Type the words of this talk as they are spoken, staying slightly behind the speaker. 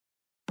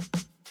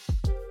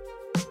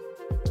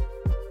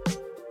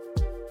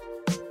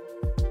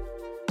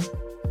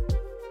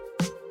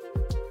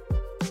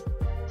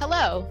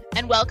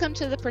and welcome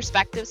to the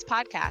Perspectives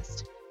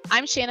Podcast.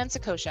 I'm Shannon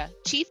Sakosha,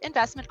 Chief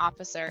Investment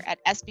Officer at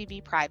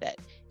SVB Private,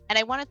 and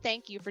I want to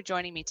thank you for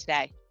joining me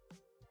today.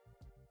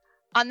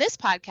 On this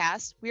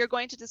podcast, we are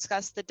going to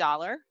discuss the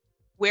dollar,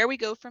 where we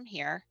go from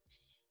here,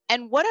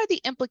 and what are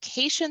the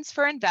implications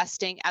for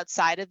investing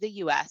outside of the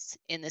US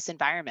in this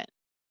environment.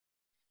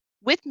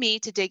 With me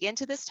to dig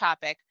into this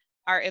topic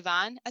are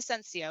Ivan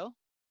Asensio,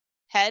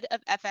 Head of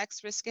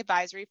FX Risk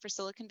Advisory for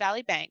Silicon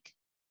Valley Bank,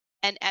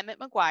 and Emmett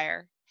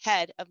McGuire,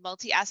 Head of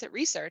Multi-Asset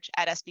Research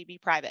at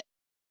SVB Private.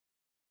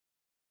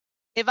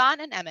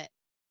 Ivan and Emmett,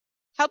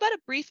 how about a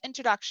brief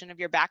introduction of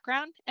your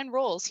background and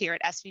roles here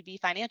at SVB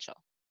Financial?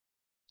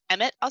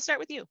 Emmett, I'll start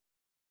with you.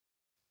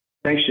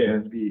 Thanks,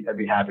 Shannon. I'd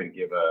be happy to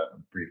give a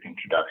brief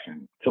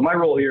introduction. So my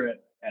role here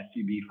at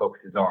SVB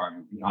focuses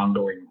on the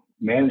ongoing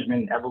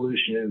management and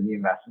evolution of the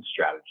investment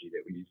strategy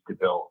that we use to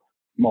build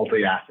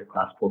multi-asset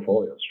class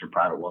portfolios for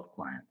private wealth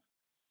clients.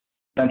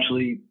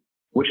 Essentially,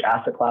 which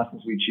asset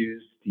classes we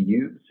choose to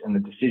use and the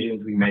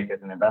decisions we make as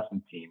an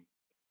investment team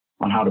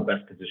on how to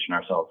best position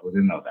ourselves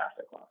within those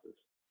asset classes.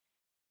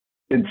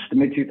 Since the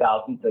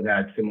mid-2000s, I've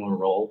had similar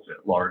roles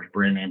at large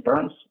brand name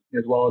firms,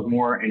 as well as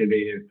more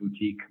innovative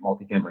boutique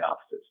multifamily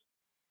offices,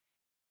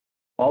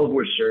 all of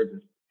which serve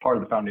as part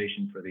of the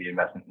foundation for the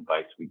investment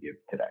advice we give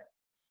today.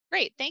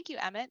 Great. Thank you,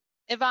 Emmett.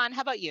 Ivan,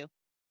 how about you?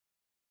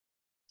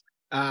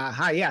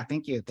 Hi. Yeah,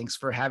 thank you. Thanks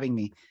for having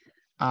me.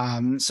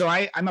 So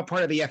I'm a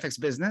part of the FX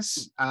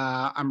business.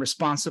 I'm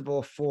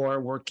responsible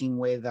for working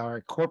with our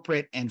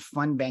corporate and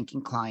fund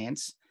banking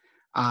clients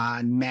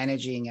on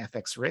managing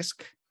FX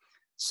risk.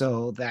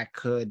 So that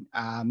could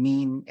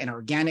mean an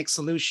organic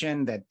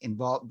solution that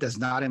does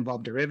not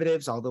involve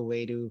derivatives, all the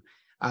way to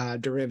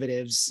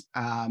derivatives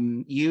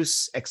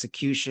use,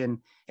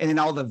 execution, and then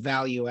all the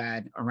value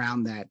add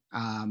around that.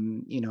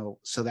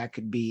 So that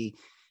could be,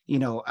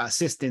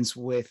 assistance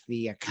with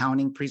the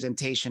accounting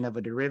presentation of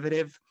a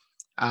derivative,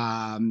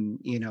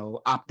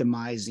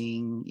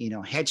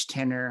 optimizing, hedge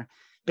tenor,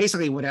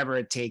 basically whatever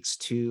it takes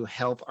to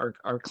help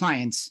our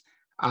clients,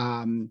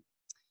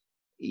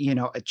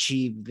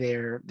 achieve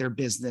their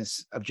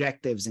business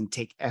objectives and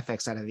take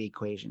FX out of the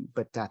equation.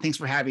 But thanks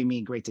for having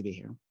me. Great to be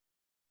here.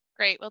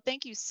 Great. Well,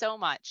 thank you so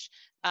much.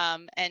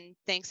 And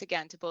thanks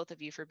again to both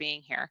of you for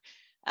being here.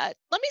 Let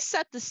me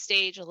set the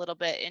stage a little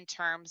bit in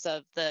terms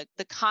of the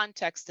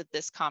context of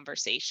this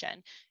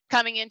conversation.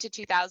 Coming into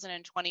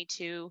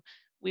 2022,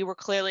 we were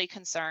clearly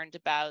concerned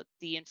about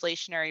the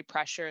inflationary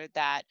pressure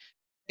that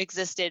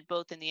existed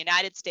both in the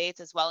United States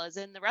as well as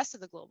in the rest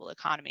of the global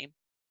economy.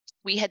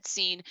 We had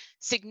seen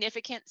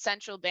significant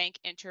central bank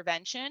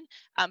intervention,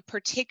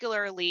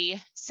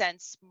 particularly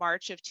since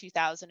March of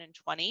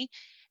 2020,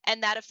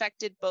 and that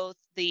affected both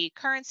the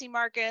currency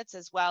markets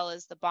as well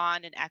as the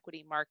bond and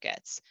equity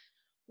markets.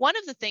 One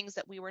of the things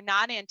that we were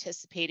not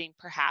anticipating,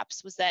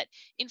 perhaps, was that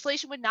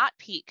inflation would not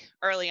peak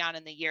early on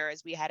in the year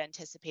as we had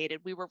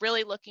anticipated. We were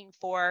really looking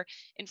for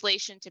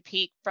inflation to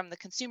peak from the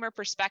consumer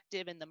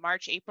perspective in the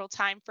March-April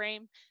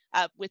timeframe,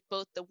 with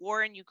both the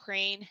war in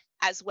Ukraine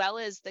as well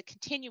as the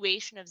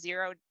continuation of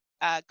zero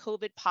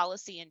COVID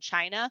policy in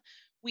China.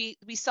 We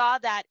saw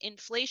that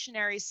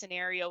inflationary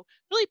scenario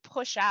really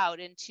push out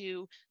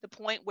into the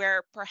point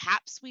where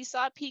perhaps we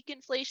saw peak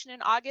inflation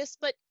in August,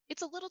 but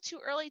it's a little too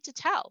early to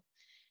tell.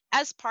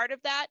 As part of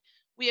that,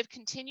 we have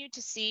continued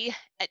to see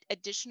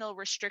additional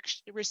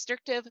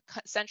restrictive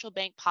central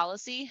bank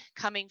policy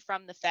coming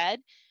from the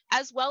Fed,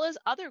 as well as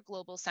other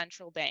global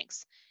central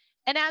banks.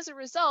 And as a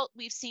result,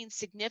 we've seen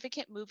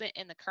significant movement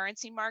in the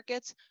currency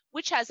markets,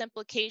 which has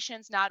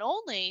implications not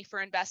only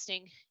for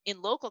investing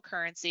in local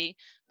currency,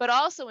 but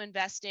also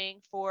investing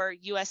for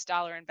US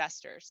dollar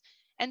investors.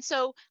 And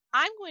so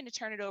I'm going to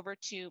turn it over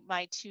to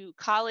my two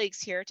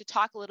colleagues here to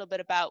talk a little bit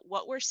about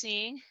what we're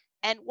seeing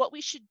and what we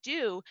should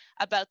do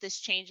about this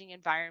changing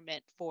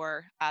environment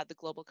for the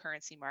global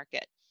currency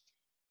market.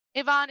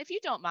 Ivan, if you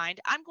don't mind,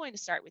 I'm going to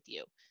start with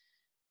you.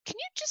 Can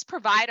you just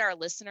provide our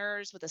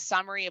listeners with a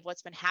summary of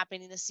what's been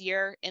happening this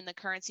year in the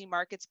currency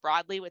markets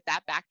broadly with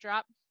that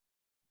backdrop?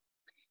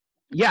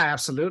 Yeah,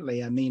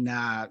 absolutely. I mean,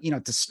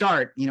 to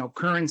start,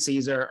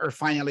 currencies are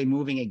finally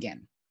moving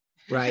again,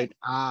 right?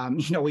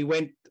 We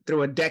went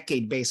through a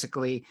decade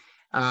basically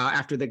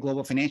after the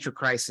global financial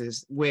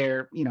crisis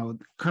where,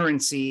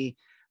 currency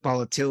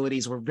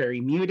volatilities were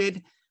very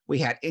muted. We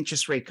had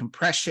interest rate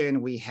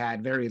compression. We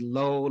had very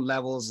low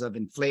levels of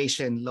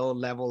inflation, low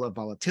level of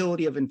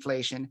volatility of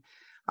inflation.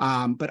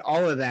 But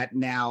all of that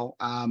now,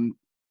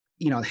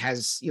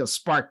 has,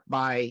 sparked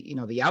by,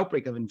 the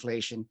outbreak of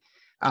inflation,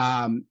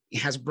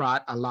 has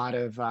brought a lot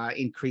of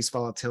increased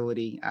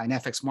volatility in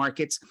FX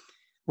markets.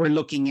 We're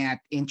looking at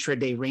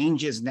intraday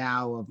ranges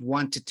now of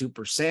 1% to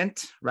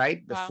 2%,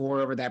 right? Wow.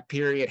 Before, over that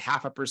period,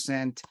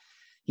 0.5%,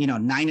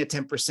 9 to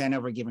 10%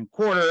 over a given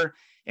quarter.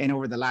 And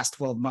over the last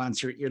 12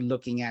 months, you're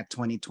looking at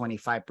 20,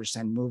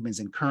 25% movements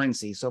in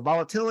currency. So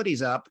volatility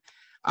is up.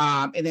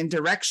 And then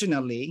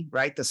directionally,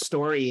 right, the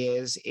story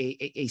is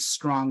a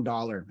strong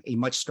dollar, a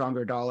much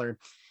stronger dollar,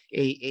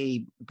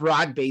 a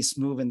broad-based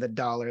move in the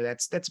dollar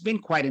that's been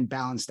quite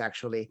imbalanced,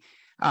 actually.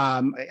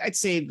 I'd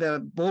say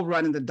the bull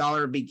run in the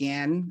dollar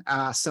began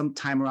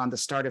sometime around the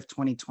start of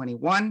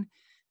 2021,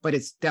 but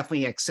it's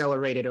definitely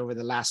accelerated over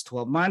the last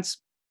 12 months.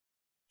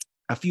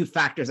 A few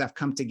factors have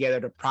come together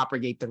to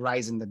propagate the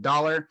rise in the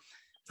dollar.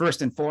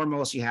 First and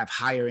foremost, you have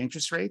higher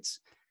interest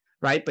rates,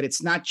 right? But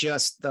it's not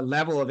just the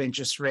level of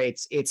interest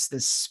rates, it's the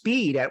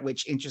speed at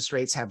which interest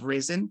rates have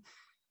risen.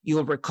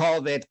 You'll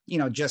recall that,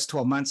 just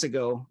 12 months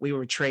ago, we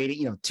were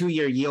trading,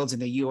 2-year yields in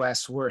the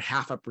US were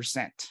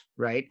 0.5%,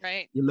 right?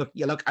 Right.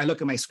 I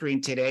look at my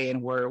screen today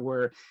and we're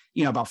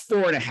about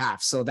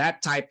 4.5. So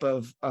that type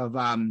of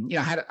I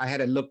had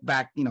to look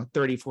back,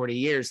 30, 40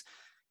 years.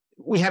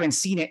 We haven't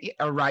seen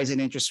a rise in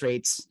interest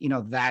rates,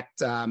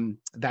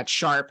 that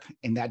sharp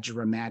and that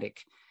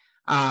dramatic.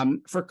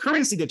 For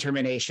currency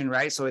determination,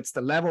 right? So it's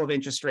the level of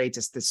interest rates,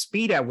 it's the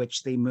speed at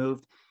which they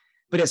moved,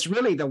 but it's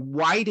really the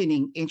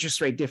widening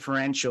interest rate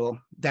differential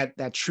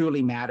that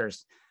truly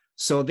matters.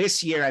 So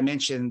this year, I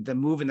mentioned the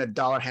move in the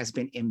dollar has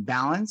been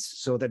imbalanced.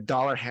 So the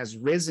dollar has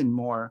risen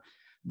more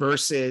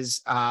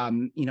versus,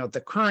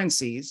 the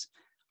currencies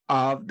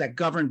that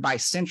governed by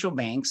central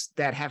banks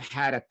that have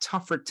had a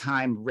tougher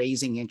time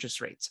raising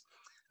interest rates.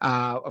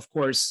 Of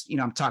course,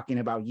 I'm talking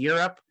about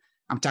Europe.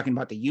 I'm talking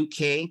about the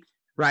UK,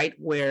 right,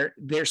 where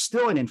there's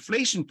still an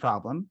inflation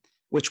problem,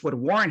 which would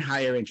warrant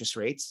higher interest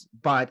rates,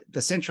 but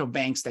the central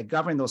banks that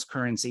govern those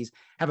currencies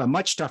have a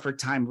much tougher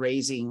time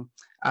raising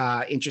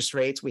interest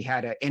rates. We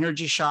had an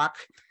energy shock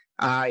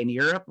in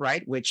Europe,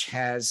 right, which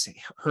has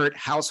hurt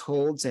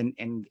households and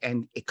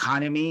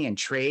economy and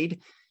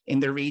trade in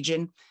the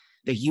region.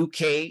 The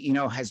UK,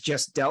 has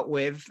just dealt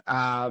with,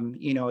 a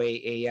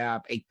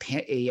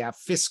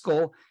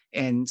fiscal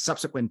and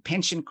subsequent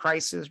pension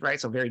crisis,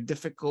 right? So very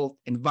difficult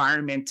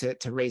environment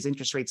to raise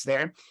interest rates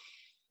there.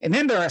 And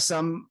then there are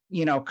some,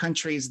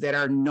 countries that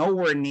are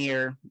nowhere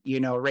near,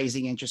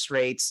 raising interest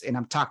rates. And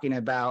I'm talking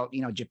about,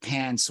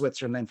 Japan,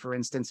 Switzerland, for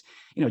instance.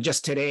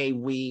 Just today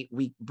we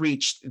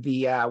breached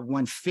the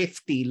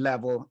 150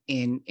 level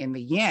in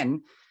the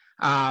yen,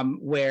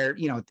 where,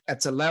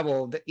 it's a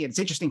level that it's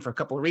interesting for a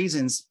couple of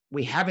reasons.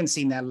 We haven't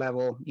seen that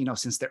level,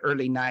 since the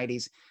early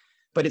 90s.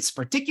 But it's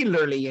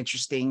particularly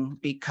interesting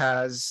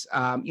because,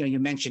 you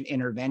mentioned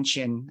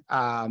intervention,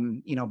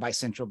 by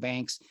central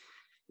banks.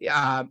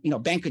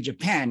 Bank of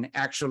Japan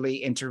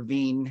actually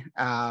intervened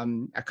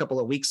a couple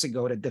of weeks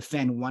ago to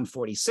defend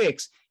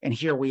 146, and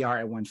here we are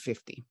at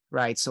 150,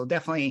 right? So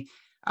definitely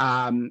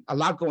a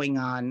lot going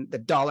on. The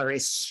dollar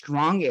is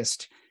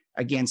strongest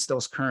against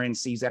those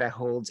currencies that it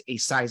holds a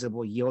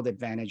sizable yield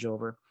advantage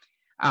over.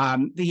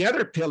 The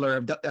other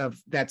pillar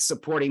of that's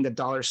supporting the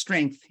dollar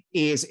strength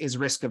is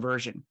risk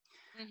aversion,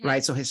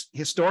 right? So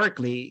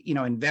historically,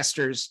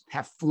 investors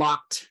have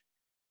flocked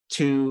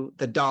to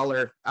the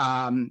dollar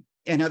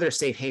and other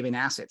safe haven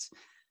assets.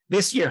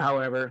 This year,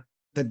 however,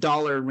 the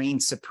dollar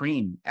reigns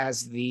supreme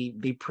as the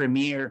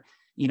premier,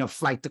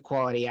 flight to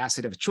quality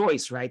asset of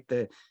choice, right?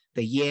 The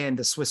yen,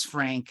 the Swiss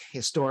franc,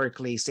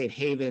 historically safe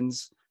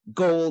havens,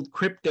 gold,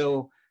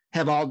 crypto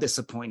have all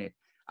disappointed.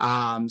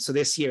 So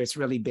this year it's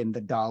really been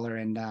the dollar,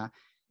 and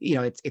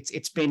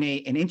it's been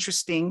an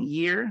interesting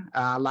year,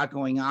 a lot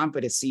going on,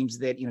 but it seems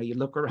that you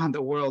look around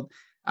the world,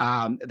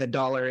 the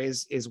dollar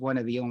is one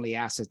of the only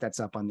assets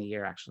that's up on the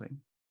year, actually.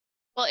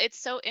 Well, it's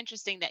so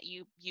interesting that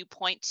you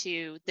point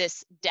to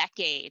this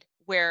decade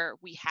where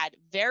we had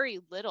very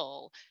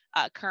little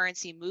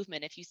currency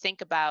movement. If you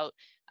think about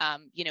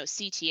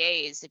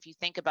CTAs, if you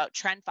think about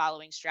trend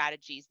following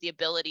strategies, the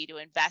ability to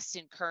invest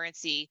in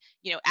currency,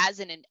 as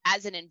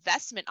an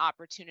investment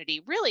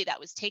opportunity, really that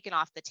was taken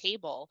off the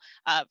table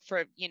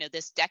for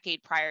this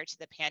decade prior to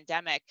the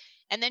pandemic.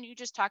 And then you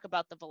just talk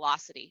about the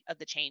velocity of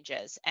the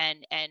changes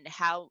and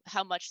how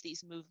much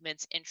these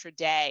movements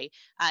intraday,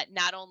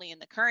 not only in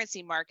the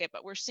currency market,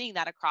 but we're seeing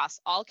that across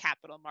all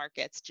capital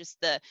markets, just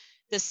the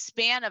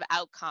span of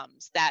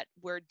outcomes that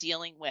we're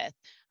dealing with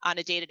on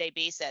a day-to-day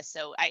basis.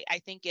 So I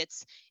think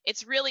it's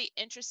really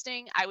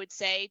interesting, I would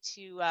say,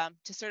 to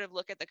sort of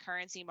look at the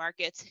currency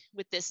markets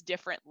with this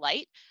different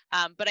light.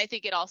 But I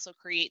think it also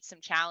creates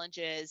some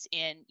challenges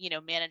in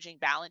managing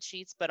balance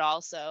sheets, but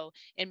also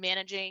in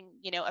managing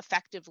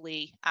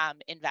effectively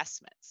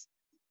investments.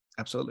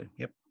 Absolutely,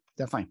 yep,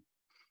 definitely.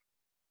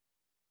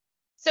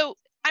 So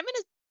I'm going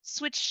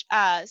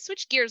to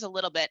switch gears a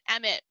little bit,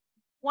 Emmett.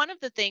 One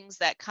of the things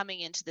that coming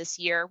into this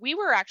year, we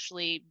were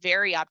actually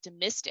very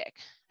optimistic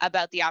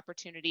about the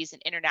opportunities in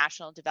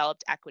international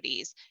developed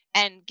equities.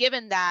 And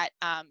given that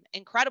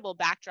incredible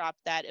backdrop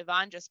that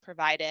Yvonne just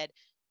provided,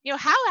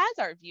 how has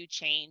our view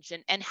changed,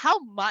 and how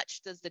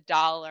much does the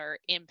dollar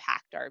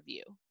impact our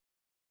view?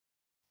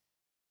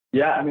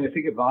 Yeah, I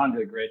think Yvonne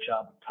did a great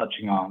job of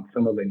touching on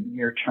some of the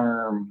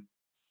near-term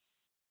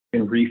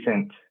and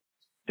recent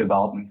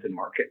developments in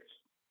markets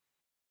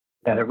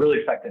that have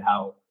really affected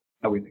how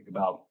we think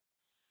about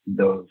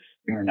those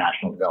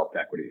international developed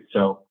equities.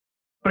 So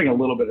putting a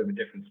little bit of a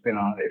different spin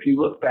on it, if you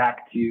look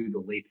back to the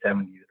late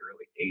 70s,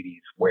 early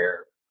 80s,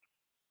 where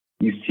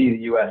you see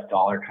the US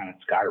dollar kind of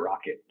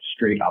skyrocket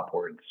straight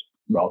upwards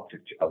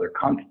relative to other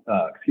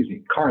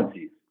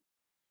currencies,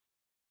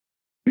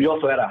 We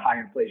also had a high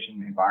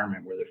inflation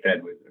environment where the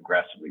Fed was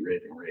aggressively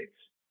raising rates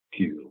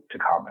to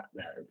combat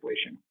that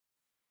inflation.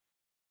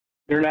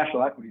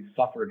 International equities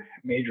suffered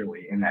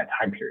majorly in that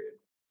time period.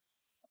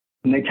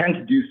 And they tend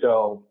to do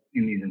so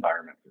in these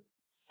environments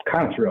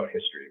kind of throughout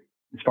history,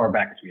 as far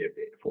back as we have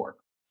data for.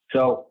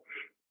 So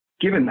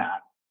given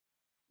that,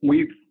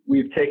 we've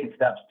taken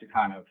steps to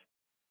kind of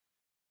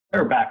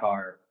pare back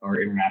our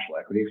international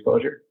equity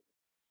exposure,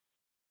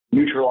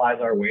 neutralize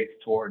our weights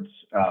towards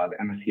the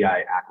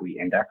MSCI Equity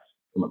Index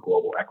from a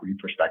global equity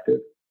perspective,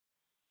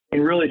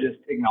 and really just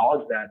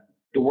acknowledge that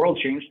the world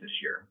changed this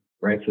year,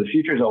 right? So the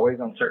future is always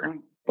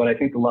uncertain, but I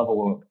think the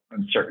level of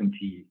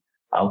uncertainty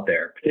out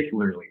there,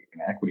 particularly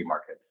in equity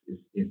markets,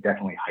 is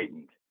definitely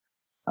heightened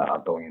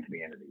going into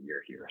the end of the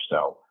year here.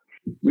 So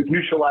we've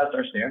neutralized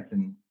our stance,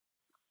 and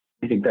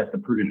I think that's the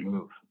prudent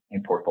move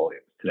in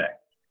portfolios today.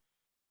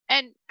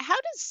 And how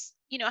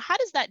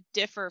does that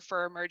differ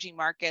for emerging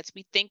markets?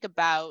 We think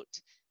about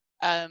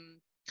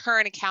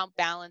current account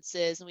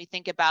balances, and we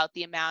think about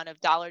the amount of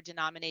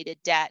dollar-denominated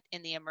debt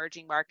in the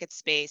emerging market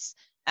space.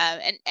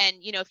 And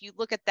if you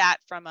look at that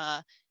from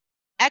a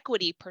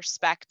equity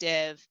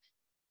perspective,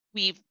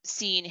 we've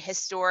seen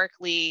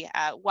historically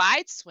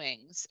wide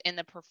swings in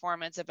the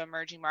performance of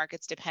emerging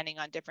markets depending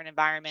on different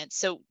environments.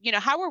 So,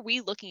 how are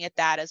we looking at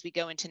that as we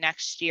go into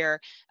next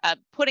year,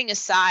 putting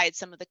aside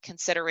some of the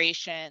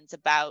considerations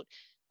about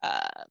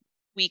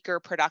weaker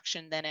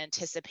production than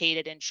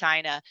anticipated in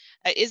China?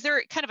 Is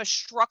there kind of a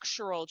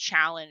structural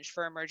challenge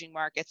for emerging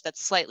markets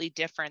that's slightly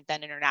different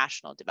than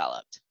international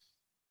developed?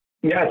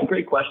 Yeah, it's a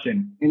great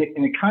question. And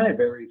it kind of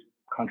varies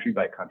country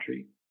by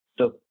country.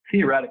 So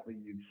theoretically,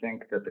 you'd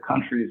think that the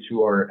countries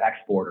who are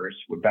exporters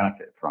would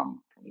benefit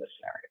from this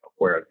scenario,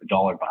 where the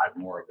dollar buys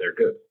more of their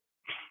goods.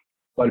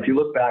 But if you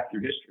look back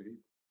through history,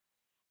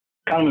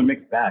 kind of a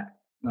mixed bag.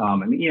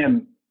 And the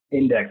EM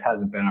index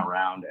hasn't been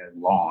around as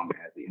long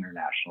as the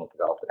international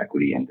developed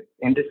equity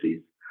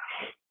indices.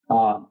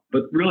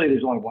 But really,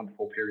 there's only one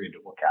full period to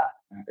look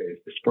at.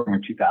 It's the spring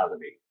of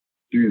 2008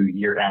 through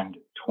year end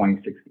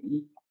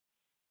 2016,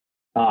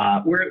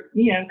 where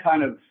EM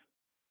kind of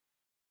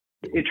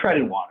it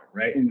treaded water,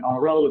 right? And on a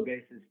relative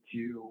basis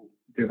to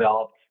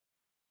developed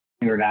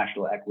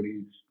international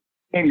equities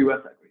and U.S.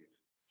 equities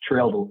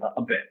trailed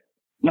a bit,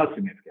 not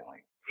significantly.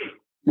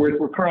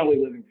 We're currently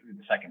living through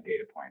the second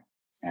data point,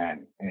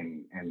 and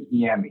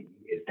EME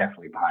is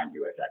definitely behind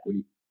U.S.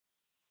 equity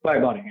by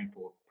about a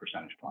handful of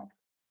percentage points.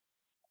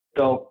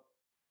 So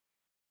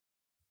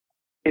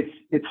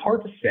it's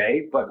hard to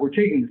say, but we're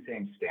taking the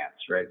same stance,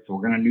 right? So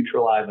we're going to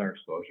neutralize our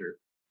exposure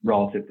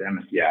relative to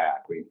MSCI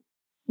equity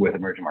with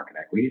emerging market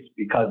equities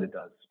because it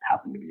does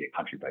happen to be a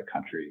country by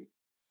country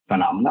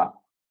phenomenon.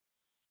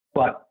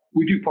 But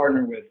we do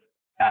partner with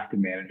active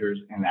managers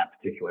in that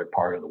particular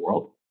part of the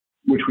world,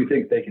 which we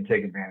think they can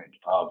take advantage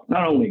of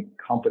not only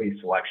company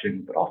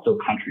selection, but also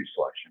country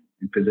selection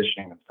and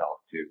positioning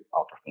themselves to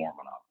outperform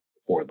on a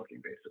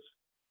forward-looking basis.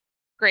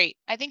 Great.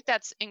 I think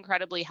that's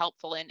incredibly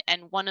helpful.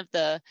 And one of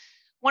the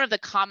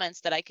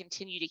comments that I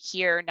continue to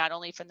hear, not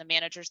only from the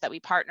managers that we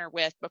partner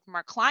with, but from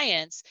our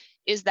clients,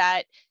 is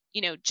that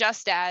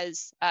just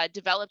as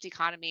developed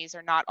economies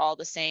are not all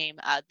the same,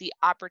 the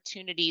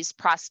opportunities,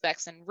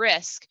 prospects, and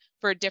risk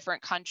for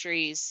different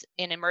countries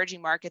in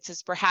emerging markets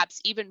is perhaps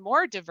even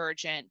more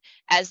divergent,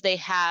 as they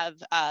have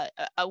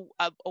a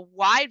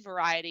wide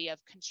variety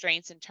of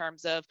constraints in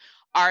terms of,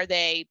 are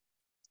they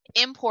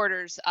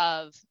importers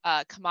of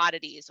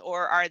commodities,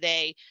 or are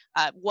they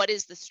what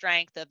is the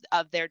strength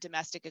of their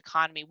domestic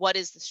economy, what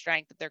is the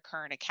strength of their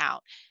current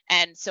account?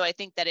 And so I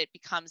think that it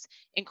becomes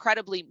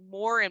incredibly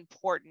more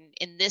important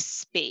in this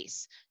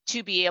space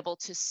to be able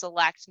to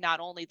select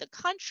not only the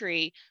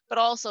country but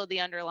also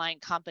the underlying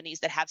companies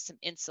that have some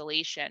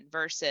insulation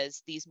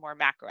versus these more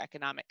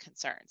macroeconomic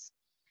concerns.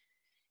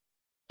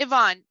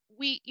 Yvonne,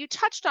 you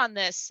touched on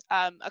this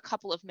a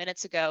couple of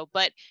minutes ago,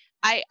 but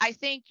I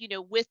think,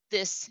 with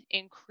this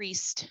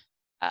increased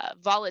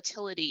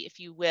volatility, if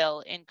you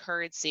will, in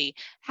currency,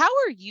 how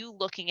are you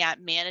looking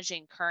at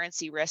managing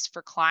currency risk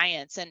for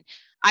clients? And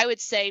I would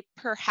say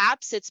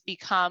perhaps it's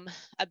become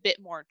a bit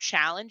more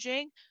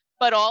challenging,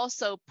 but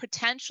also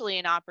potentially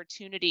an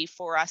opportunity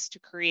for us to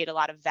create a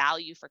lot of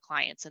value for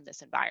clients in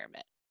this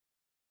environment.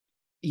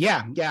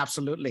 Yeah,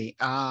 absolutely.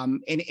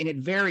 And it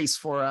varies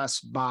for us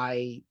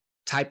by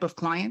type of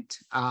client.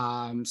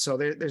 So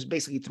there's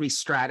basically three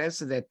stratas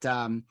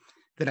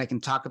that I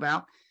can talk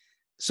about.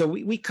 So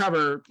we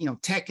cover,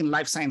 tech and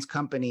life science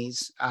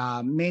companies,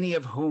 many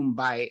of whom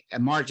by a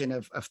margin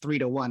of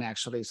 3-1,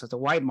 actually. So it's a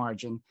wide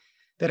margin,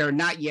 that are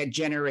not yet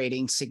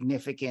generating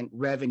significant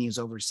revenues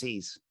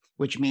overseas,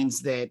 which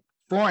means that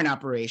foreign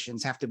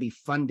operations have to be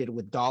funded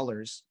with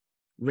dollars,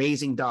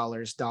 raising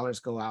dollars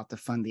go out to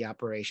fund the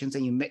operations.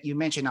 And you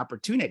mentioned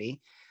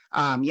opportunity.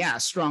 A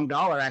strong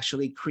dollar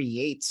actually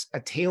creates a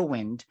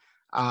tailwind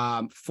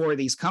for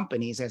these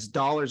companies as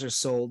dollars are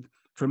sold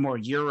for more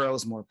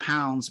euros, more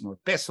pounds, more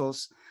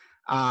pesos.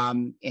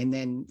 And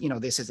then,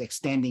 this is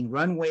extending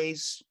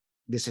runways,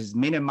 This is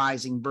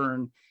minimizing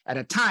burn at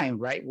a time,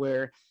 right,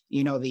 where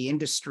the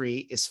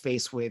industry is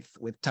faced with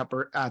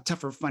tougher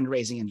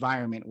fundraising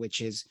environment,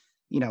 which is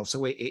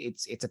so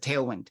it's a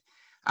tailwind.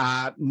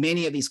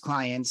 Many of these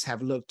clients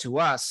have looked to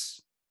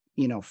us,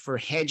 for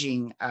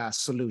hedging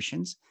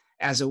solutions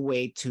as a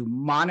way to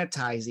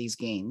monetize these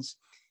gains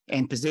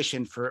and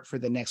position for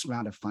the next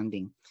round of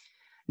funding.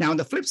 Now, on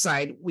the flip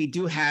side, we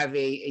do have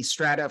a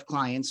strata of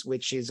clients,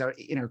 which is our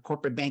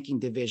corporate banking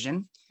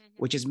division,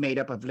 which is made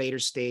up of later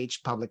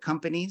stage public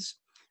companies,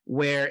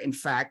 where in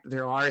fact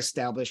there are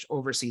established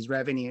overseas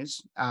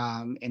revenues.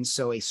 And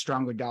so a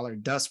stronger dollar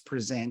does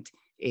present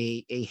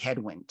a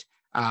headwind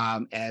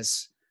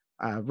as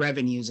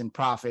revenues and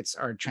profits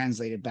are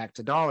translated back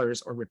to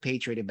dollars or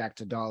repatriated back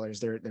to dollars.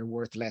 They're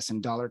worth less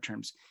in dollar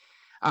terms.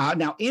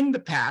 Now, in the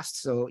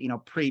past, so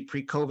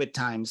pre-COVID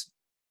times,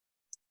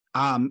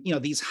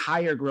 these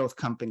higher growth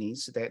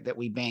companies that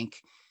we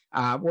bank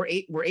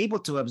were able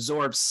to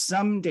absorb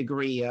some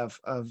degree of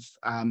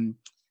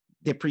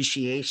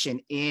depreciation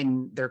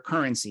in their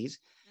currencies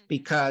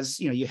because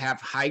you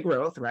have high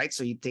growth, right?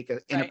 So you take an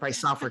enterprise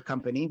software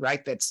company,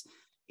 right? That's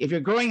if you're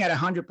growing at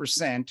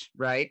 100%,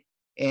 right,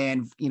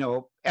 and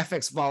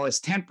FX vol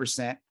is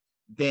 10%,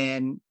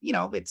 then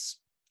that's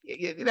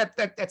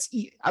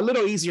a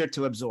little easier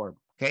to absorb.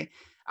 Okay.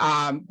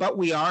 But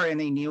we are in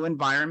a new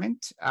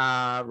environment,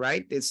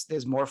 right?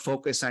 There's more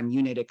focus on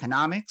unit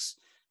economics,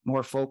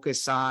 more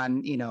focus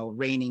on,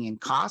 reining in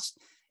cost.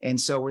 And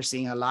so we're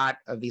seeing a lot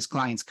of these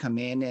clients come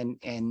in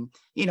and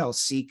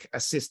seek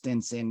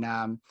assistance in,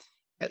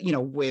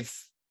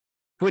 with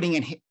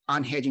putting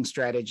on hedging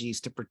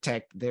strategies to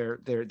protect their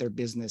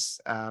business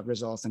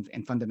results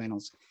and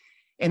fundamentals.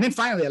 And then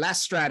finally, the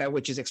last strata,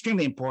 which is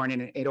extremely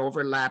important, and it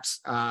overlaps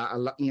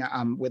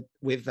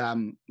with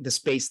the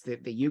space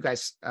that you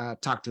guys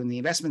talk to in the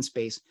investment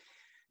space,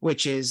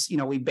 which is,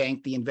 we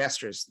bank the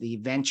investors, the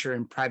venture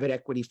and private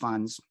equity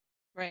funds,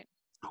 right,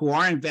 who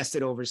are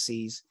invested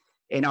overseas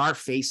and are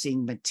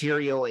facing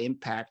material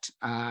impact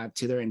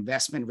to their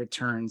investment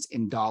returns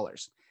in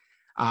dollars.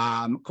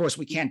 Of course,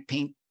 we can't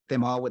paint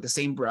them all with the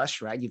same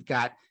brush, right? You've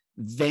got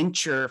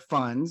venture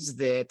funds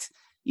that,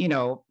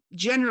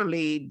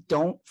 generally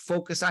don't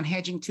focus on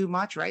hedging too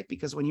much, right?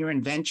 Because when you're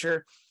in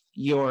venture,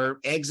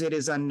 your exit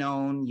is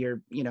unknown.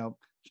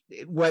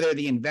 Whether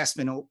the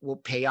investment will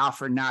pay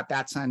off or not,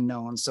 that's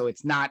unknown. So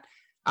it's not,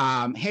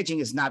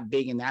 hedging is not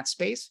big in that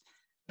space.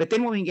 But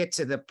then when we get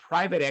to the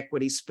private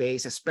equity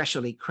space,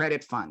 especially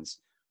credit funds,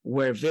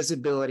 where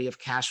visibility of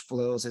cash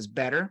flows is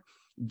better,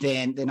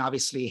 then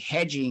obviously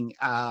hedging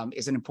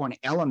is an important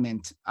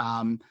element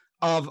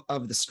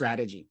of the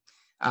strategy.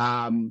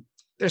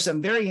 There's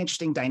some very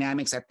interesting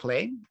dynamics at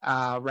play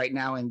right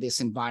now in this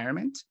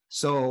environment.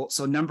 So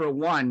number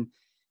one,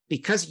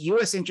 because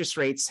U.S. interest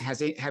rates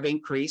have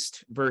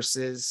increased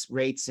versus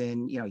rates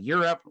in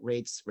Europe,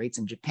 rates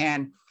in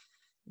Japan,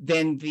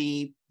 then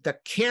the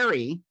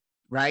carry,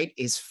 right,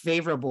 is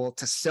favorable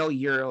to sell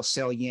euro,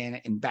 sell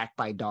yen, and back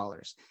by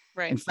dollars.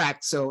 Right. In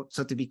fact, so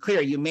to be clear,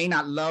 you may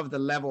not love the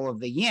level of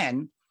the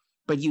yen,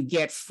 but you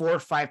get 4 or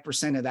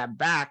 5% of that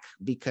back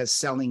because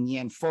selling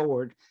yen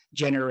forward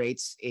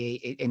generates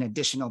an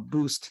additional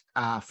boost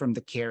from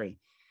the carry.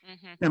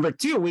 Mm-hmm. Number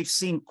two, we've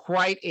seen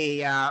quite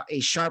a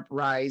sharp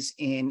rise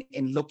in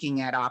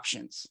looking at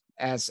options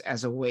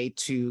as a way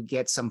to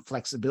get some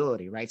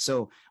flexibility, right?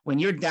 So when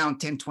you're down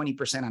 10,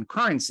 20% on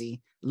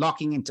currency,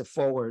 locking into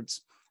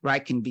forwards,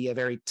 right, can be a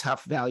very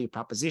tough value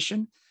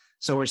proposition.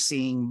 So we're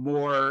seeing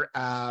more,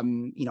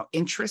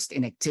 interest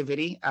in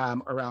activity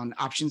around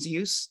options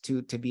use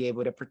to be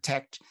able to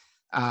protect,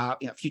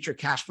 future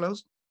cash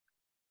flows.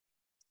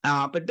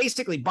 But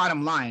basically,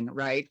 bottom line,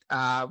 right,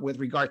 with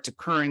regard to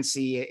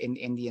currency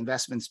in the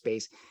investment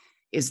space,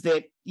 is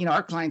that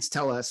our clients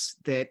tell us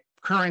that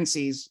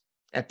currencies,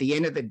 at the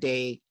end of the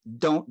day,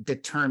 don't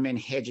determine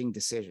hedging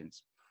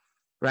decisions,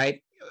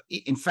 right?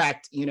 In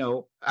fact,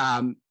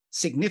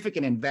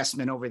 significant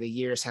investment over the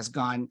years has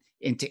gone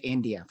into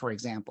India, for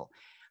example.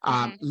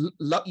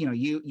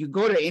 You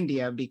go to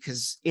India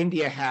because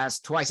India has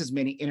twice as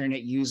many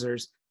internet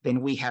users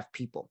than we have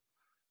people.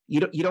 You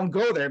don't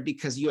go there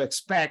because you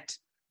expect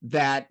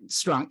that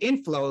strong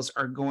inflows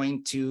are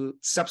going to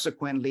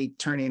subsequently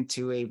turn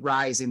into a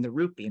rise in the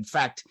rupee. In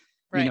fact,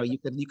 right,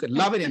 you could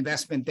love an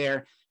investment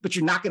there, but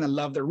you're not going to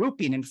love the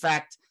rupee. And in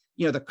fact,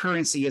 the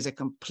currency is a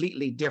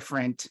completely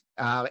different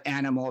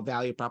animal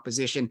value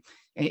proposition.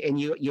 And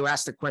you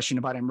asked the question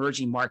about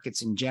emerging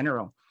markets in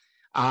general.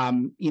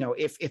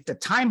 If the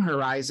time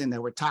horizon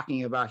that we're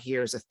talking about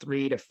here is a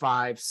 3 to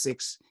 5,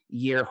 6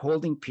 year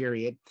holding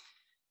period,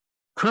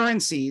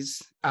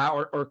 currencies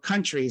or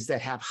countries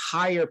that have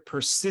higher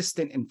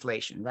persistent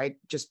inflation, right?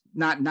 Just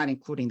not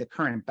including the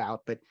current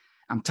bout, but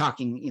I'm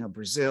talking,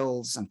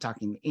 Brazil's, I'm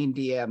talking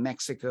India,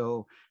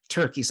 Mexico,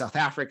 Turkey, South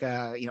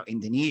Africa,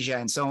 Indonesia,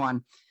 and so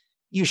on.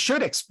 You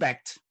should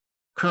expect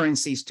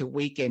currencies to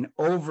weaken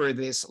over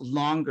this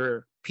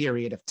longer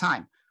period of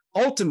time.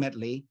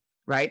 Ultimately,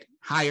 right,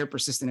 higher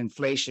persistent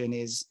inflation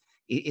is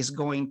is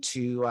going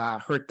to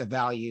hurt the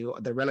value,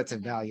 the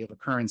relative value of a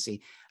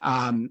currency.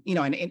 And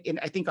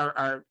I think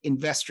our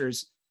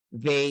investors,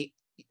 they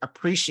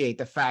appreciate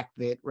the fact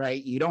that,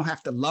 right, you don't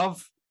have to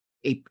love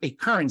a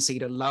currency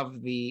to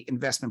love the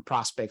investment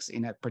prospects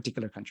in a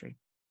particular country.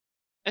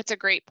 It's a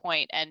great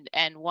point,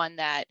 and one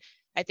that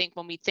I think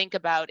when we think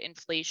about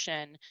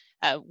inflation,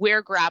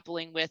 we're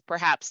grappling with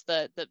perhaps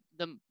the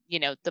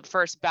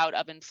first bout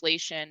of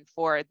inflation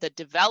for the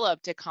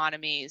developed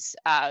economies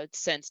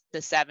since the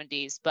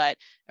 70s, but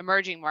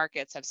emerging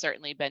markets have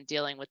certainly been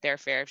dealing with their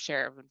fair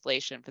share of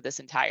inflation for this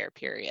entire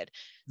period.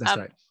 That's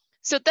right.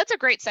 So that's a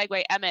great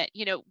segue, Emmett.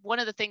 One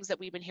of the things that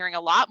we've been hearing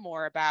a lot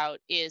more about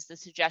is the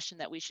suggestion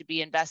that we should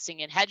be investing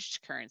in hedged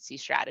currency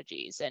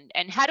strategies.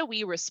 And how do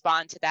we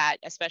respond to that,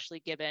 especially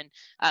given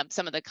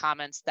some of the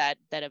comments that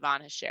Ivan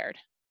has shared?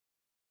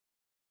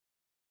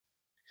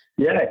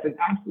 Yeah, it's an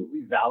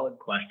absolutely valid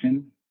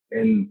question.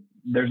 And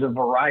there's a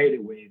variety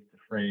of ways to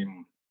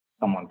frame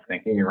someone's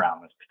thinking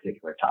around this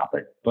particular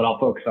topic, but I'll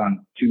focus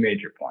on two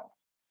major points.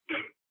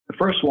 The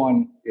first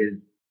one is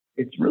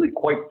it's really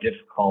quite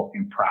difficult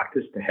in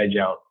practice to hedge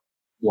out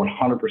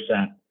 100%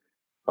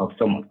 of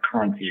someone's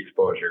currency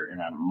exposure in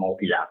a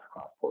multi-asset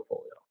class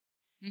portfolio.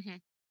 Mm-hmm.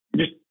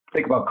 Just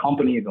think about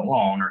companies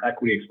alone or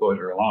equity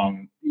exposure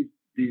alone.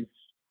 These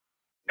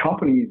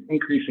companies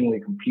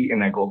increasingly compete in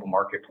that global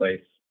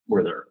marketplace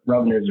where their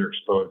revenues are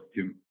exposed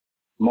to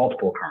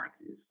multiple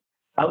currencies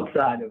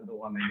outside of the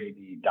one they may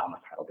be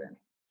domiciled in.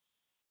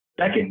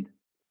 Second,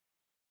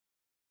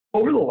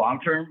 over the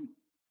long term,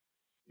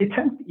 it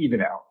tends to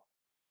even out.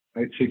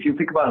 Right? So if you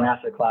think about an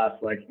asset class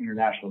like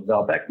international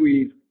developed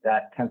equities,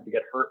 that tends to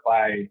get hurt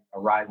by a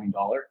rising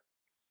dollar.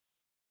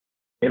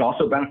 It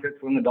also benefits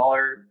when the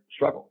dollar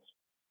struggles.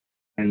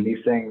 And these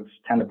things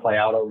tend to play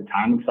out over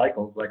time in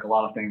cycles like a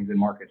lot of things in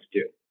markets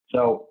do.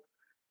 So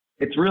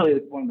it's really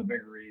one of the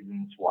bigger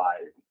reasons why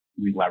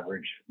we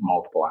leverage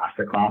multiple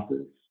asset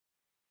classes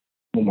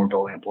when we're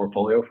building a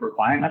portfolio for a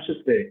client. That's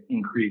just to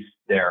increase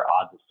their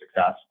odds of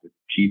success,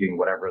 achieving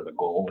whatever the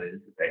goal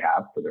is that they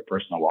have for their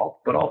personal wealth,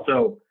 but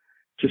also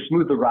to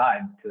smooth the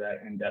ride to that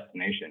end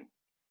destination.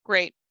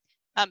 Great.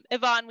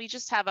 Ivan, we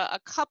just have a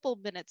couple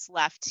minutes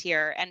left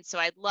here. And so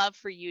I'd love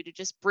for you to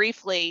just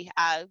briefly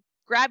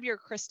grab your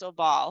crystal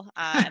ball.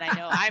 And I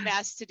know I'm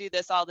asked to do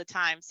this all the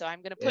time, so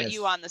I'm going to put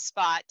you on the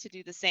spot to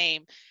do the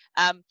same.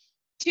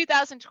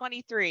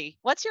 2023,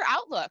 what's your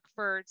outlook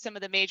for some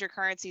of the major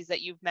currencies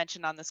that you've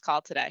mentioned on this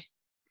call today?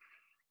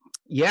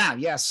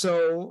 Yeah.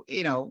 So,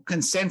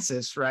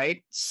 consensus,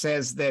 right,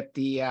 says that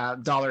the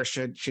dollar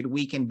should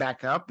weaken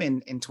back up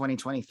in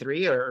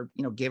 2023 or,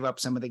 give up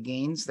some of the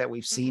gains that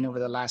we've seen over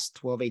the last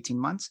 12, 18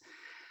 months.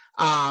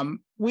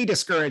 We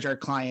discourage our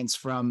clients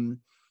from,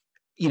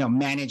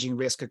 managing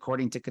risk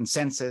according to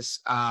consensus.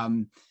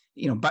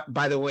 But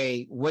by the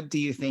way, what do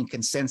you think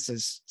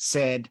consensus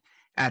said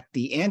at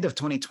the end of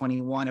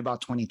 2021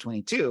 about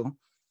 2022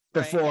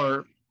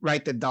 before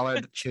right the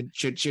dollar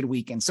should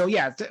weaken? So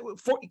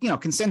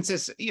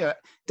consensus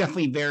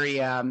definitely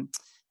very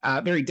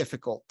very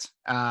difficult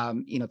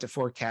to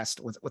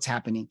forecast what's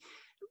happening.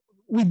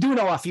 We do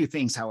know a few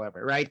things,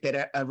 however, right,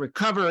 that a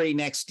recovery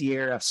next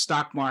year of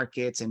stock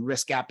markets and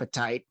risk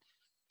appetite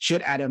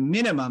should at a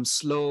minimum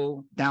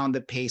slow down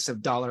the pace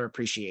of dollar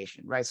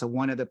appreciation, right? So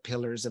one of the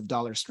pillars of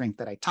dollar strength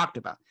that I talked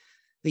about.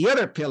 The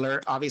other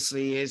pillar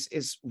obviously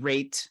is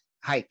rate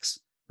hikes,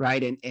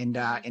 right? And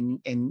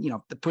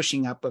the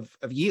pushing up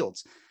of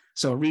yields.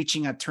 So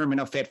reaching a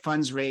terminal Fed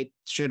funds rate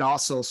should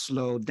also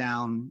slow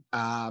down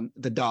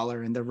the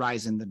dollar and the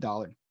rise in the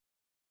dollar.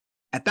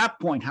 At that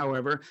point,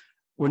 however,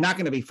 we're not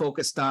going to be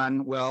focused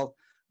on, well,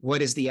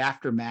 what is the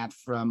aftermath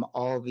from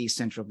all the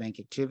central bank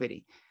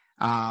activity?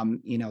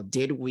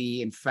 Did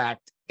we in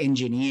fact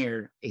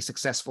engineer a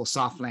successful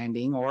soft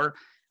landing, or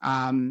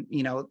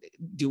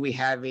do we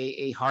have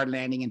a hard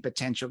landing and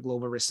potential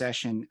global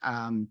recession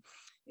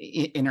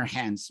in our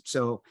hands?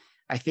 So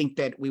I think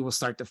that we will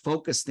start to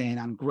focus then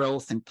on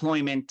growth,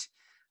 employment,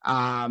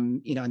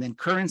 and then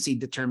currency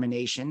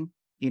determination.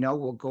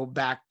 We'll go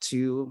back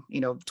to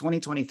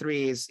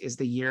 2023 is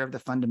the year of the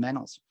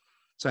fundamentals.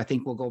 So I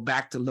think we'll go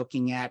back to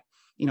looking at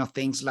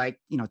things like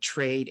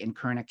trade and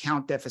current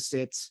account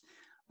deficits,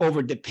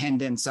 over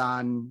dependence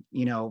on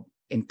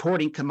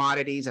importing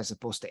commodities as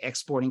opposed to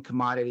exporting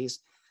commodities,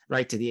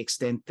 right? To the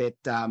extent that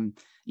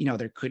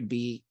there could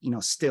be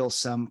still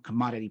some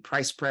commodity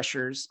price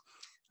pressures,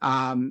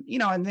 and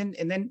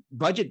then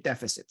budget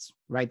deficits,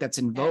 right? That's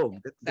in vogue.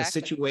 Exactly. The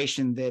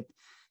situation that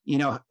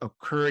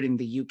occurred in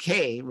the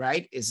UK,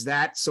 right? Is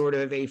that sort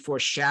of a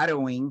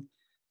foreshadowing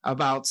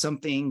about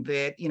something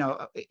that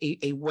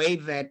a way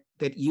that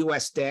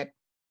U.S. debt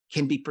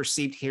can be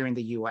perceived here in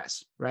the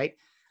U.S., right?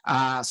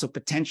 So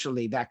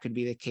potentially that could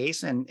be the case.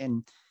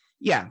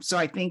 So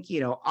I think,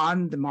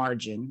 on the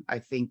margin, I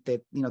think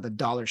that, the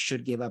dollar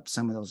should give up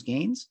some of those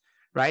gains,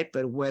 right?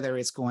 But whether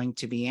it's going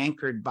to be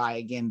anchored by,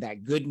 again,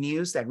 that good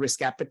news, that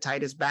risk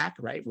appetite is back,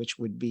 right? Which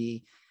would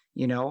be,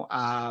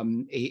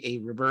 a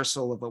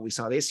reversal of what we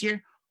saw this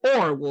year,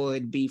 or will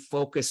it be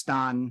focused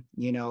on,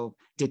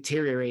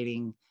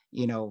 deteriorating,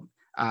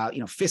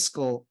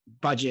 fiscal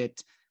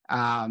budget,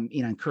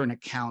 and current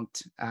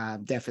account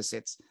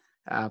deficits.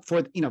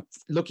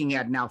 Looking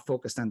at now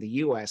focused on the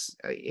U.S.,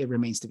 it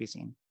remains to be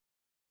seen.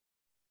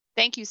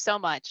 Thank you so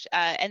much.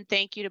 And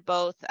thank you to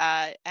both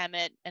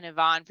Emmett and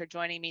Yvonne for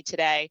joining me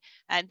today.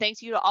 And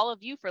thanks you to all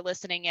of you for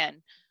listening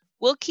in.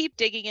 We'll keep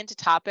digging into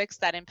topics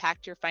that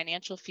impact your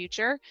financial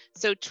future.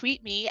 So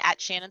tweet me at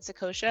Shannon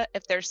Saccocia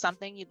if there's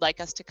something you'd like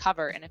us to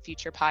cover in a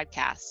future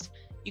podcast.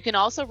 You can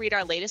also read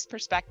our latest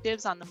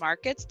perspectives on the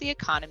markets, the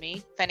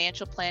economy,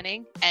 financial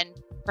planning, and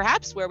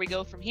perhaps where we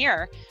go from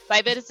here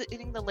by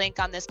visiting the link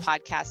on this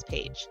podcast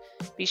page.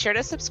 Be sure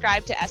to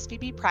subscribe to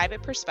SVB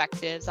Private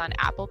Perspectives on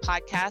Apple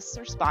Podcasts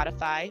or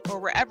Spotify or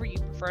wherever you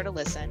prefer to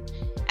listen.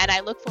 And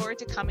I look forward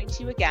to coming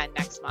to you again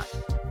next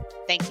month.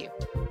 Thank you.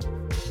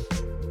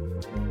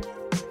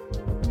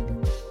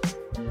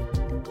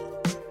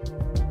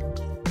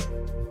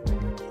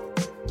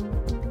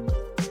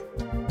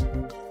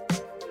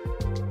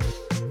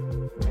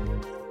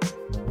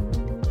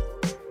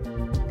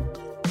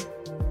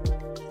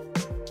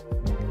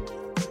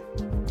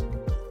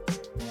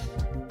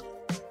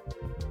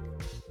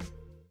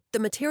 The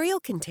material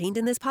contained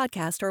in this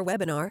podcast or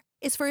webinar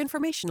is for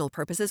informational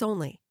purposes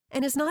only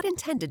and is not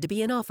intended to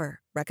be an offer,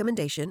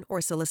 recommendation,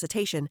 or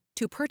solicitation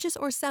to purchase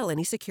or sell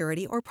any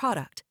security or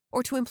product,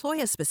 or to employ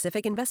a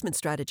specific investment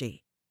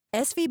strategy.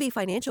 SVB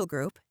Financial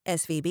Group,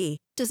 SVB,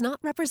 does not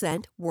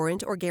represent,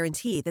 warrant, or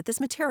guarantee that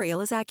this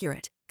material is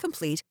accurate,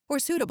 complete, or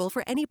suitable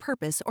for any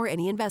purpose or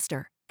any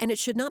investor, and it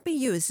should not be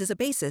used as a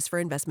basis for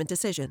investment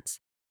decisions.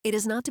 It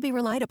is not to be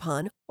relied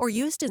upon or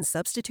used in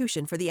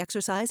substitution for the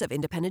exercise of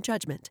independent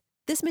judgment.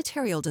 This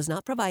material does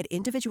not provide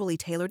individually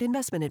tailored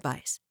investment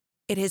advice.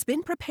 It has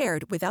been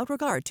prepared without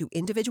regard to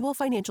individual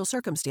financial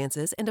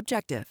circumstances and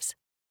objectives.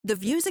 The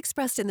views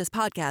expressed in this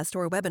podcast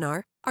or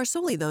webinar are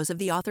solely those of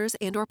the authors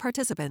and/or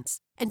participants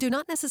and do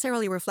not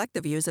necessarily reflect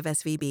the views of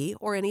SVB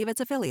or any of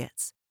its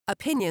affiliates.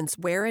 Opinions,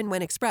 where and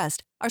when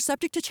expressed, are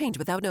subject to change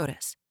without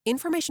notice.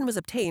 Information was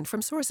obtained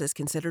from sources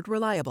considered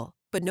reliable,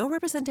 but no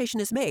representation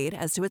is made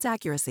as to its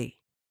accuracy.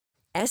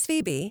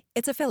 SVB,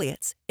 its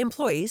affiliates,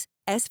 employees,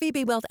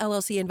 SVB Wealth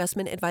LLC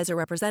Investment Advisor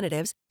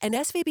Representatives, and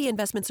SVB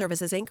Investment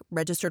Services Inc.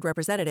 Registered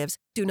Representatives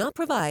do not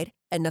provide,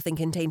 and nothing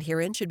contained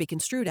herein should be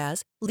construed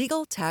as,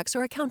 legal, tax,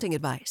 or accounting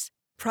advice.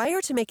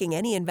 Prior to making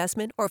any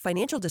investment or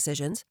financial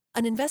decisions,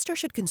 an investor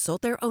should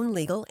consult their own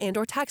legal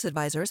and/or tax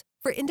advisors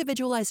for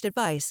individualized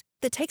advice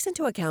that takes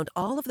into account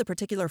all of the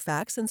particular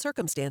facts and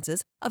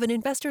circumstances of an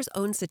investor's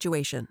own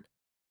situation.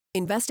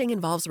 Investing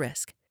involves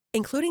risk,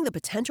 including the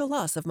potential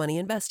loss of money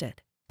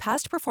invested.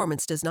 Past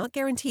performance does not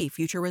guarantee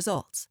future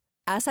results.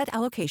 Asset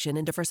allocation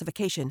and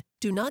diversification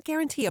do not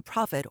guarantee a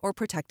profit or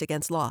protect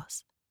against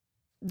loss.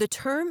 The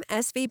term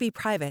SVB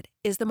Private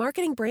is the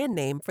marketing brand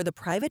name for the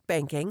private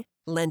banking,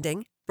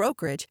 lending,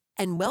 brokerage,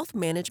 and wealth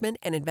management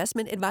and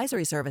investment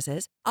advisory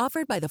services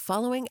offered by the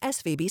following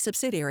SVB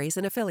subsidiaries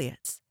and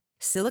affiliates: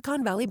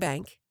 Silicon Valley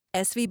Bank,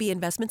 SVB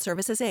Investment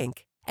Services Inc.,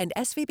 and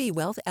SVB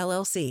Wealth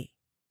LLC.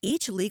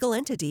 Each legal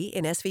entity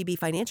in SVB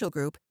Financial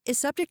Group is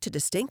subject to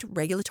distinct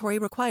regulatory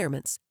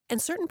requirements,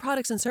 and certain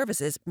products and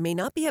services may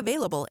not be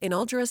available in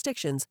all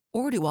jurisdictions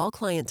or to all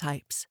client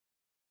types.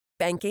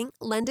 Banking,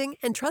 lending,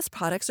 and trust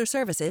products or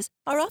services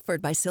are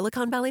offered by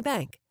Silicon Valley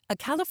Bank, a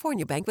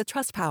California bank with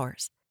trust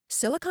powers.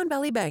 Silicon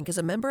Valley Bank is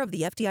a member of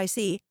the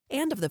FDIC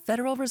and of the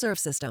Federal Reserve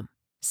System.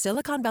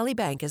 Silicon Valley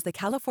Bank is the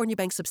California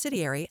bank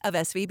subsidiary of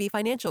SVB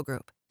Financial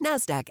Group,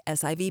 NASDAQ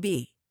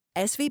SIVB.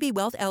 SVB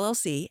Wealth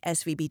LLC,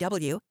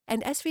 SVBW,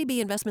 and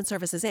SVB Investment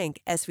Services Inc.,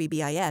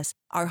 SVBIS,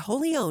 are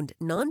wholly owned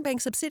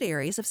non-bank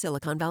subsidiaries of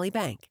Silicon Valley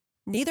Bank.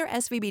 Neither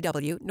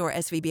SVBW nor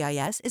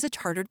SVBIS is a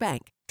chartered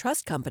bank,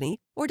 trust company,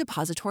 or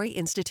depository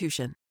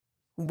institution.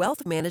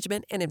 Wealth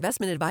management and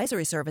investment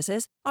advisory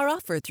services are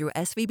offered through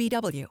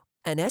SVBW,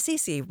 an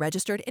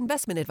SEC-registered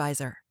investment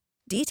advisor.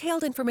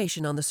 Detailed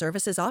information on the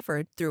services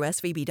offered through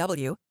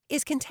SVBW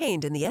is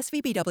contained in the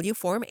SVBW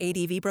Form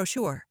ADV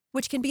brochure,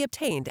 which can be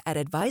obtained at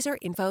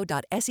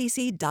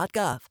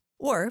advisorinfo.sec.gov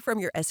or from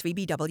your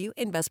SVBW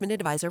investment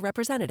advisor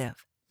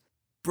representative.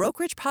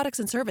 Brokerage products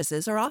and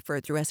services are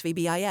offered through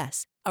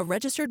SVBIS, a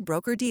registered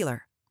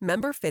broker-dealer,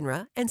 member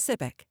FINRA, and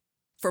SIPC.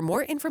 For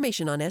more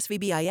information on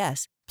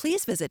SVBIS,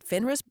 please visit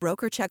FINRA's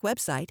BrokerCheck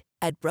website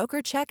at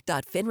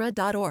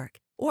brokercheck.finra.org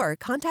or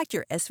contact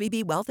your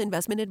SVB Wealth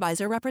Investment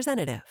Advisor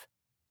representative.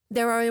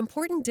 There are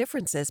important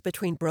differences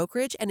between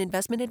brokerage and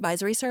investment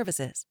advisory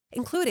services,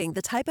 including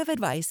the type of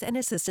advice and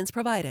assistance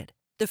provided,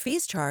 the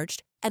fees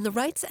charged, and the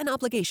rights and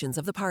obligations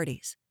of the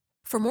parties.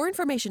 For more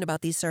information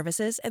about these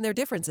services and their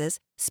differences,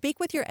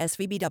 speak with your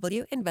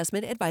SVBW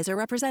investment advisor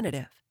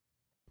representative.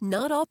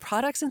 Not all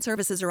products and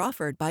services are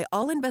offered by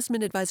all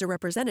investment advisor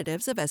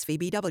representatives of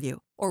SVBW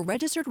or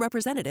registered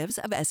representatives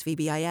of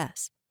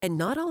SVBIS, and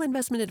not all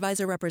investment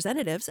advisor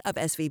representatives of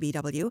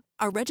SVBW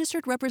are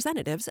registered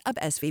representatives of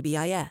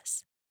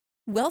SVBIS.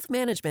 Wealth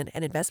management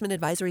and investment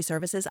advisory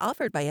services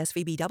offered by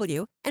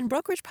SVBW and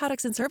brokerage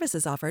products and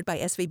services offered by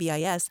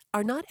SVBIS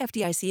are not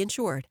FDIC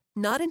insured,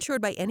 not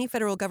insured by any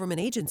federal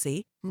government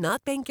agency,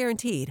 not bank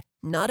guaranteed,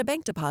 not a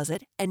bank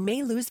deposit, and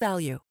may lose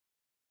value.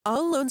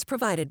 All loans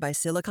provided by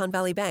Silicon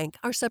Valley Bank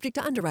are subject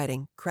to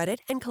underwriting,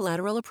 credit, and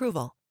collateral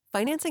approval.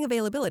 Financing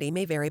availability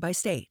may vary by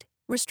state.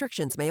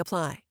 Restrictions may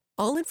apply.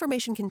 All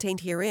information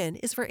contained herein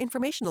is for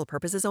informational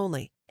purposes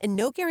only, and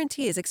no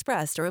guarantee is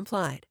expressed or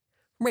implied.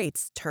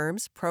 Rates,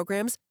 terms,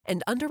 programs,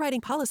 and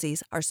underwriting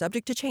policies are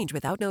subject to change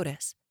without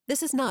notice.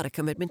 This is not a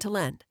commitment to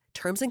lend.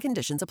 Terms and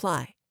conditions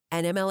apply.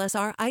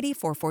 NMLSR ID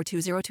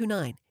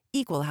 442029.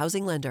 Equal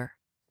Housing Lender.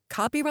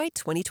 Copyright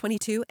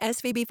 2022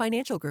 SVB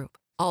Financial Group.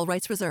 All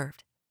rights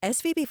reserved.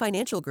 SVB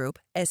Financial Group,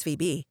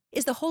 SVB,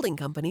 is the holding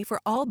company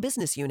for all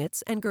business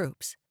units and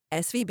groups.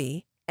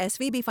 SVB,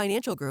 SVB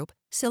Financial Group,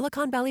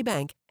 Silicon Valley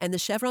Bank, and the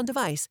Chevron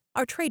device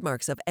are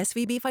trademarks of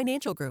SVB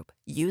Financial Group,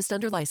 used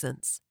under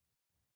license.